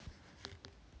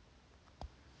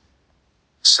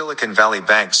Silicon Valley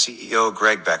Bank CEO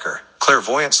Greg Becker,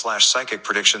 clairvoyant/psychic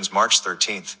predictions March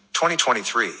 13th,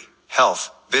 2023.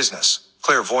 Health, business,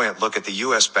 clairvoyant look at the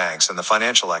U.S. banks and the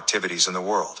financial activities in the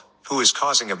world. Who is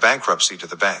causing a bankruptcy to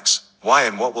the banks? Why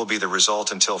and what will be the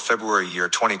result until February year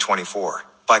 2024?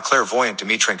 By clairvoyant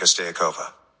Dmitrinka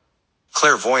Stoyakova.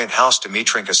 Clairvoyant house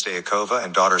Dmitrinka Stoyakova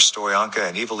and daughters Stoyanka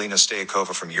and Evelina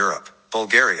Stoyakova from Europe,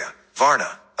 Bulgaria,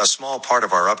 Varna. A small part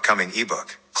of our upcoming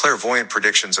ebook, Clairvoyant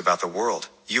Predictions About the World,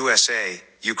 USA,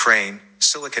 Ukraine,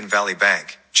 Silicon Valley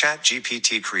Bank,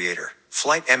 ChatGPT Creator,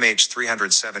 Flight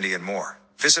MH370 and more.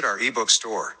 Visit our ebook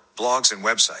store, blogs and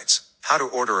websites. How to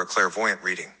order a clairvoyant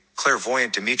reading.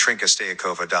 Clairvoyant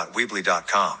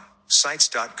Dmitrinkastoyakova.weebly.com,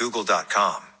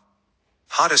 sites.google.com,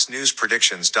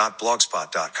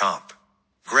 hottestnewspredictions.blogspot.com.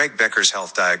 Greg Becker's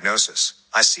health diagnosis.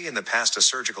 I see in the past a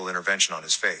surgical intervention on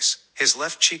his face. His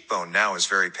left cheekbone now is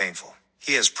very painful.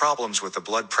 He has problems with the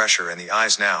blood pressure and the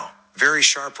eyes now. Very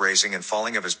sharp raising and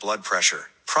falling of his blood pressure.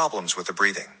 Problems with the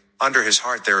breathing. Under his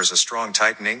heart there is a strong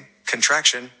tightening,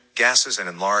 contraction, gases and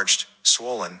enlarged,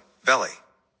 swollen, belly.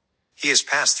 He has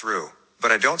passed through,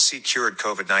 but I don't see cured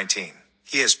COVID-19.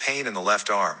 He has pain in the left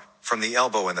arm, from the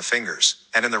elbow and the fingers,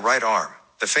 and in the right arm,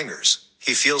 the fingers.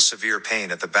 He feels severe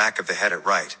pain at the back of the head at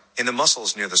right, in the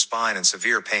muscles near the spine and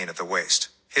severe pain at the waist.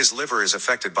 His liver is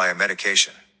affected by a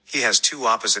medication. He has two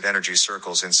opposite energy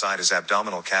circles inside his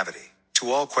abdominal cavity.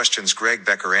 To all questions Greg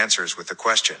Becker answers with the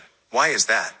question, why is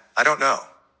that? I don't know.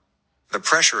 The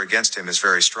pressure against him is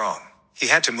very strong. He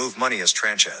had to move money as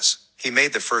tranches. He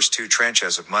made the first 2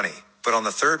 tranches of money, but on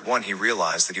the third one he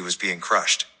realized that he was being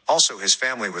crushed. Also his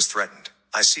family was threatened.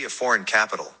 I see a foreign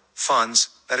capital, funds,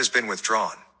 that has been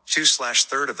withdrawn.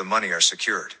 2/3 of the money are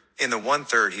secured. In the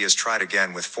 1/3 he has tried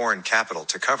again with foreign capital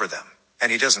to cover them,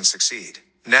 and he doesn't succeed.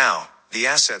 Now, the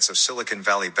assets of Silicon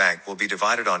Valley Bank will be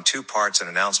divided on 2 parts and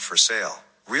announced for sale: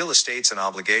 real estates and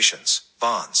obligations,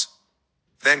 bonds.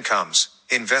 Then comes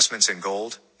investments in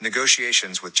gold,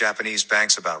 negotiations with Japanese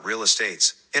banks about real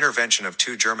estates, intervention of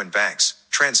 2 German banks,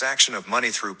 transaction of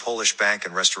money through Polish bank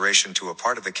and restoration to a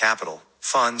part of the capital,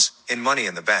 funds, in money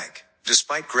in the bank.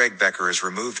 Despite Greg Becker is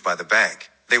removed by the bank,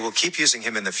 they will keep using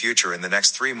him in the future in the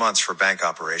next 3 months for bank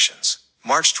operations.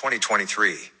 March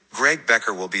 2023, Greg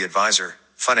Becker will be advisor,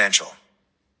 financial.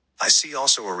 I see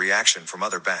also a reaction from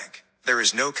other bank. There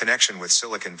is no connection with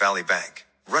Silicon Valley Bank.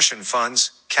 Russian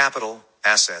funds, capital,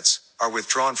 assets, are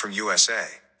withdrawn from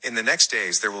USA. In the next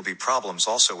days there will be problems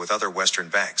also with other Western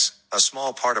banks. A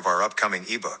small part of our upcoming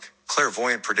ebook,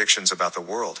 Clairvoyant Predictions About the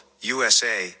World,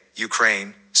 USA,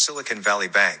 Ukraine, Silicon Valley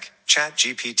Bank,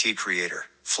 ChatGPT Creator,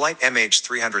 Flight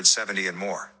MH370 and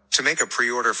more. To make a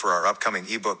pre-order for our upcoming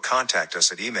ebook, contact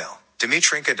us at email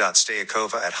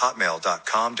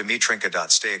dmitrinka.stoyakova@hotmail.com,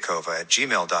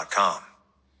 dmitrinka.stoyakova@gmail.com.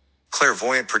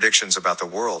 Clairvoyant Predictions About the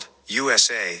World,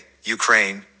 USA,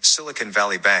 Ukraine, Silicon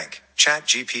Valley Bank,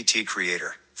 ChatGPT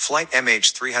Creator, Flight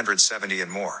MH370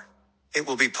 and more. It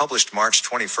will be published March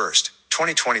 21st,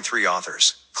 2023.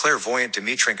 Authors, Clairvoyant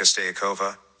Dmitrinka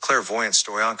Stoyakova, Clairvoyant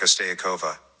Stoyanka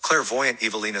Stoyakova, Clairvoyant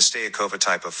Evelina Stoyakova.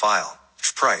 Type of file.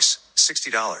 Price,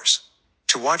 $60.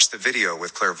 To watch the video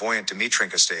with Clairvoyant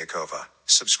Dmitrinka Stoyakova,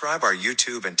 subscribe our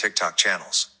YouTube and TikTok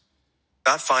channels.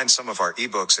 Find some of our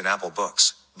ebooks in Apple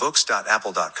Books,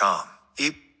 books.apple.com.